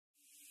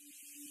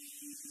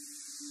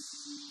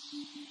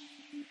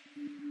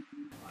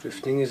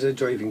Drifting is a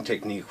driving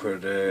technique where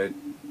the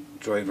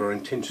driver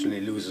intentionally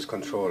loses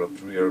control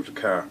of the rear of the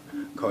car,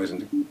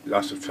 causing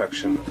loss of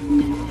traction.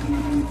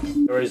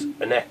 There is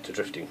an act to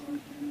drifting,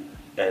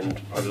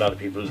 and a lot of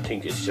people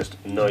think it's just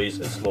noise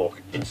and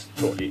smoke. It's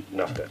totally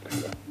not that like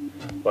that.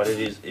 What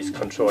it is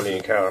controlling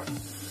a car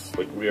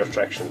with rear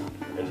traction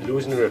and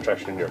losing rear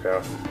traction in your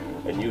car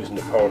and using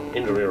the power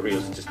in the rear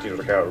wheels to steer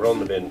the car around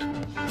the bend.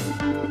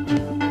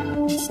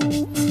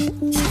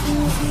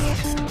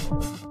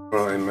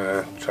 I'm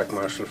a track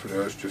marshal for the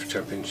Irish Drift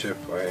Championship.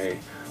 I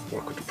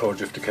work with the Pro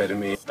Drift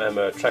Academy. I'm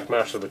a track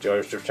marshal with the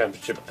Irish Drift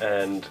Championship,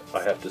 and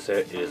I have to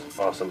say it is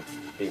awesome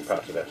being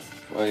part of that.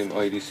 I'm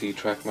IDC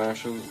track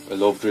marshal. I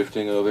love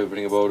drifting, I love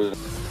everything about it.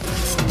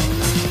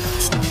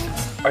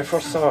 I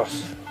first saw it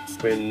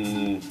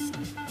when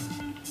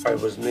I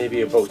was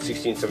maybe about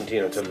 16,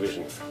 17 on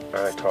television, and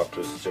I thought it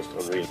was just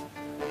unreal.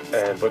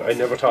 But I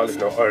never thought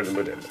Ireland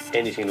would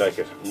anything like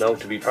it. Now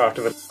to be part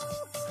of it,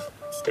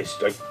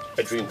 it's like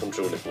a dream come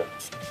true, like, now,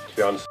 to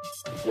be honest.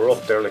 We're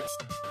up there like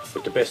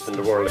with the best in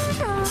the world.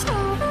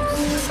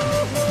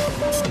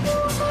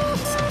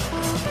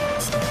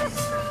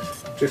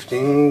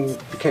 Drifting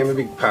became a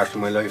big part of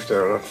my life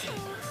there.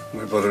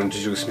 My brother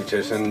introduced me to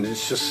it, and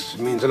it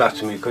means a lot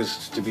to me,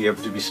 because to be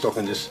able to be stuck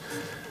in this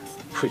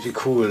pretty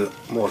cool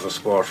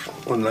motorsport,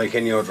 unlike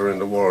any other in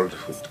the world,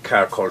 with the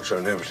car culture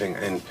and everything,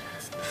 and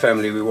the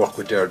family we work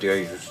with there, the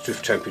Irish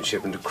Drift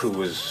Championship, and the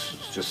crew is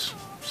just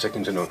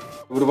second to none.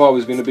 I would have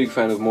always been a big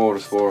fan of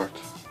motorsport.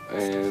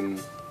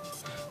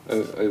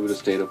 I would have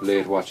stayed up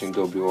late watching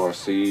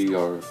WRC,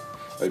 or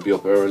I'd be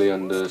up early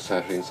on the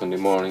Saturday and Sunday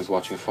mornings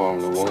watching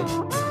Formula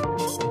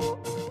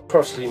 1.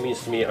 Personally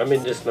means to me, I'm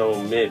in this now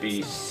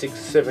maybe 6,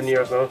 7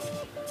 years now,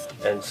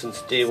 and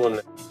since day one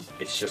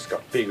it's just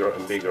got bigger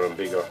and bigger and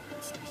bigger,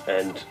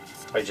 and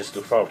I just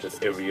look forward to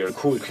it every year.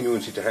 Cool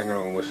community to hang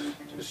around with.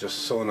 There's just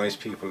so nice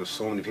people,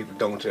 so many people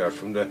down there,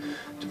 from the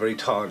very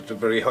top, the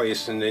very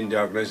highest in the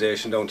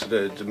organisation, down to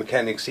the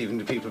mechanics, even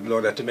the people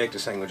below that to make the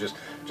sandwiches.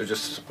 They're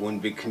just one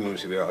big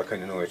community. We all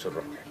kind of know each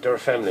other. They're a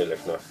family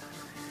like now.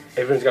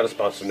 Everyone's got a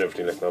sponsor and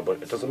everything like now,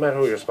 but it doesn't matter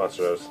who your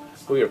sponsor is,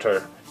 who you're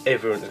tired,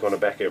 everyone is going to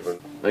back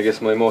everyone. I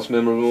guess my most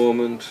memorable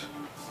moment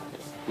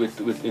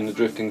in the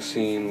drifting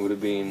scene would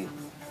have been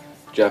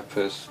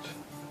Japfest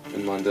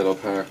in Mondello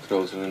Park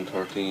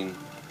 2013.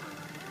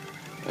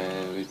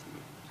 I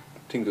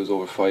think there was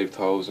over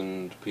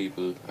 5,000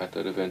 people at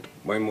that event.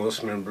 My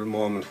most memorable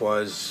moment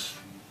was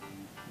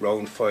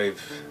round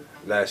 5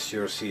 last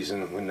year's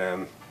season, when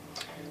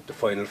the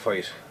final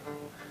fight.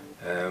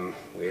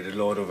 We had a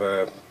load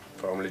of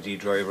Formula D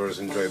drivers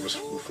and drivers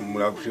from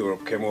all over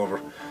Europe came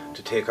over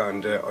to take on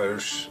the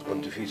Irish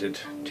undefeated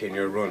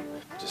 10-year run.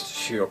 Just the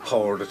sheer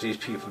power that these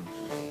people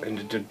and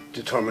the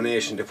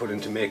determination they put in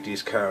to make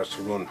these cars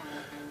to run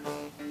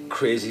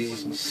crazy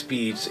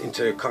speeds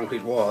into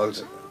concrete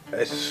walls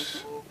at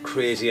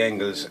crazy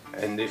angles,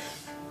 and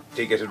if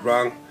they get it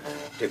wrong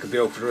they could be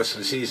out for the rest of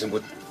the season,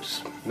 but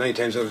 9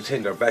 times out of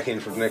 10 they're back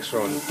in for the next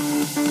run.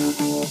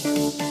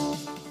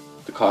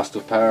 The cost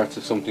of parts,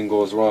 if something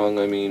goes wrong,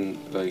 I mean,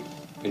 like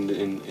in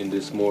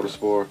this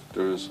motorsport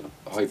there's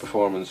high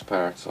performance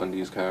parts on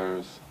these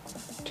cars.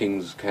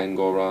 Things can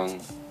go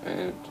wrong,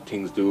 and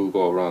things do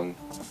go wrong,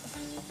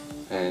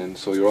 and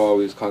so you're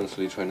always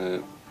constantly trying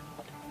to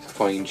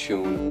fine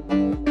tune.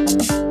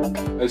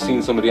 I've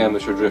seen some of the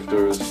amateur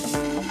drifters,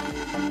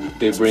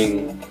 they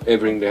bring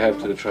everything they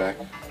have to the track,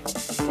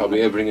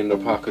 probably everything in their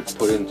pockets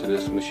put into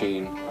this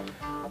machine.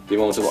 The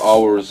amount of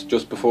hours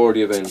just before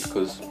the event,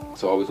 because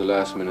it's always a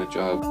last minute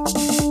job.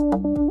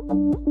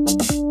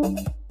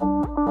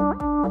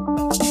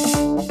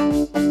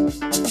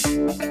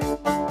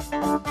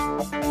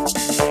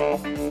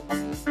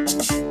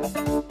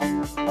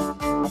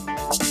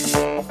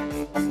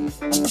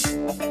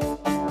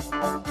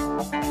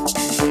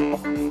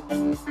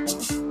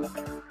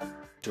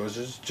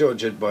 Judges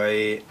judge it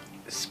by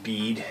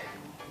speed,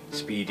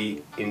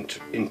 speedy,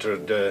 enter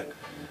the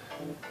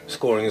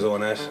scoring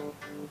zone at,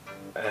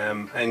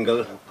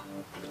 angle,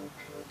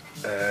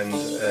 and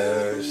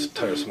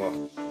tyre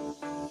smoke.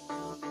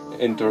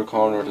 Enter a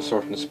corner at a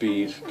certain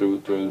speed, there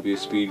will be a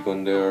speed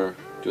gun there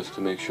just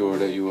to make sure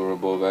that you are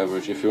above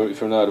average. If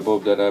you're not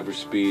above that average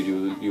speed,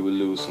 you will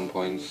lose some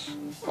points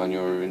on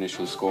your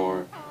initial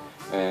score.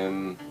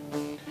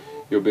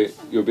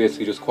 You're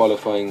basically just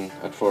qualifying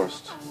at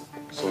first,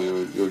 so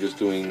you're just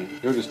doing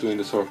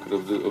the circuit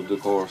of the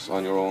course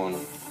on your own,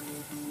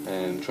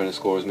 and trying to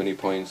score as many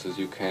points as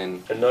you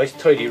can. A nice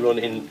tidy run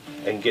in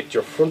and get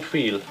your front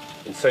wheel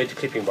inside the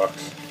clipping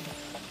box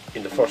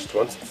in the first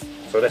one,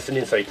 so that's an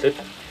inside clip,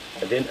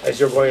 and then as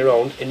you're going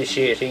around,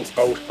 initiating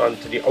out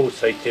onto the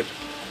outside clip,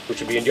 which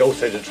will be on the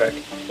outside of the track,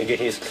 and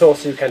getting as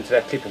close as you can to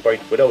that clipping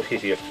point without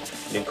hitting it,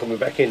 and then coming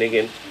back in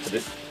again to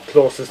the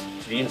closest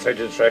to the inside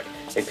of the track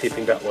and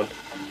clipping that one,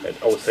 and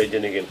outside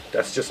in again.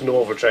 That's just an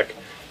over track.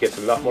 It gets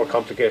a lot more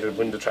complicated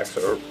when the tracks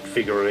are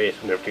figure 8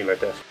 and everything like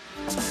that.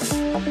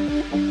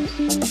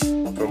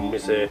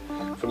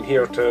 From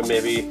here to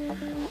maybe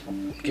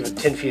give it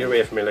 10 feet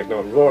away from me, like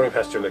now, roaring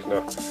past you, like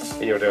now,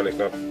 and you're there, like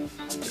now.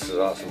 This is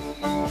awesome.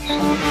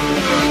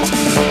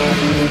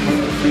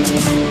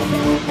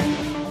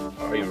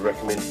 I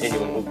recommend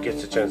anyone who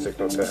gets a chance, like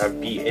now, to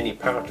be any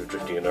part of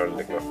drifting in Ireland,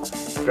 like now,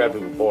 grab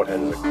it with both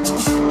hands,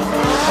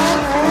 like.